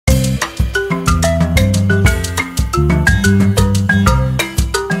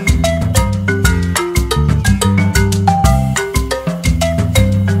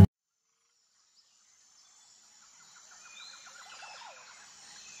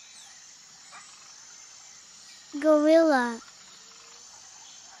Gorilla.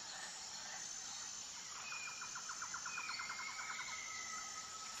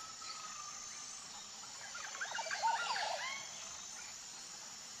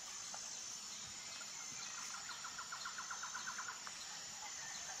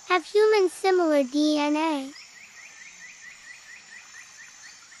 Have humans similar DNA?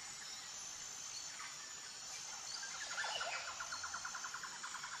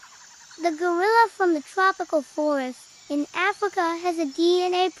 The gorilla from the tropical forest in Africa has a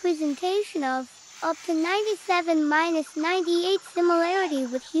DNA presentation of up to 97-98 similarity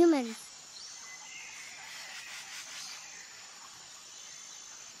with humans.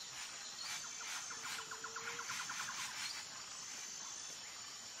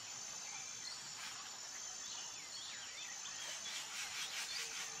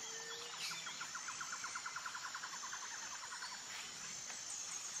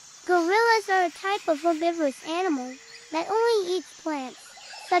 Gorillas are a type of herbivorous animal that only eats plants,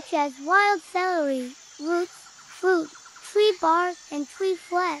 such as wild celery, roots, fruit, tree bark, and tree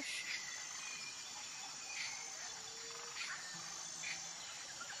flesh.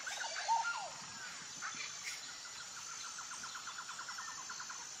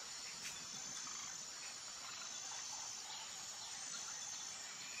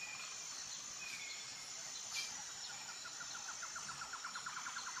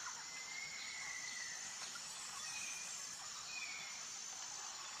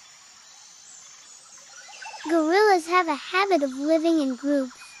 Gorillas have a habit of living in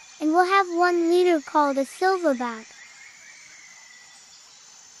groups, and will have one leader called a silverback.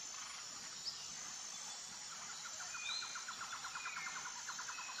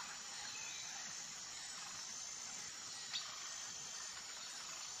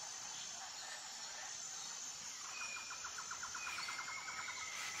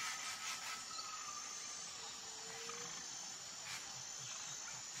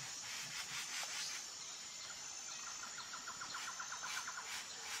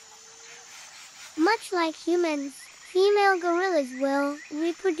 Much like humans, female gorillas will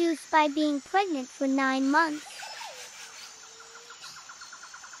reproduce by being pregnant for 9 months.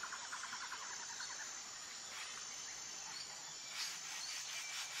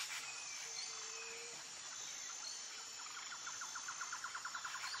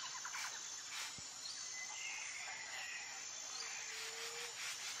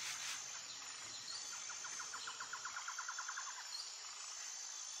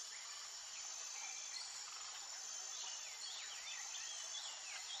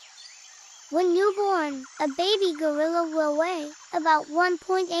 When newborn, a baby gorilla will weigh about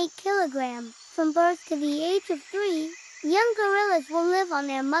 1.8 kilograms. From birth to the age of 3, young gorillas will live on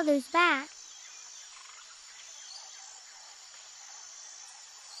their mother's back.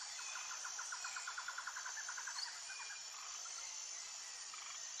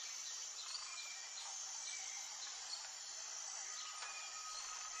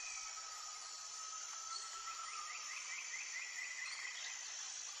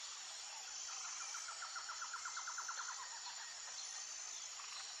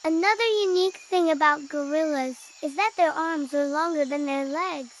 Another unique thing about gorillas is that their arms are longer than their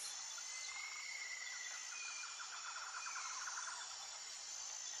legs.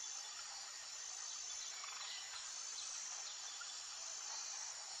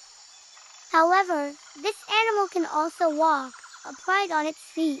 However, this animal can also walk upright on its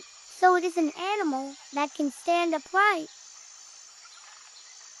feet, so it is an animal that can stand upright.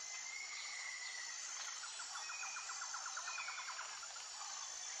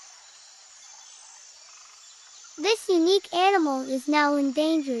 This unique animal is now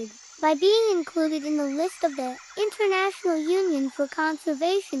endangered by being included in the list of the International Union for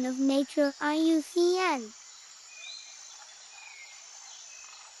Conservation of Nature (IUCN).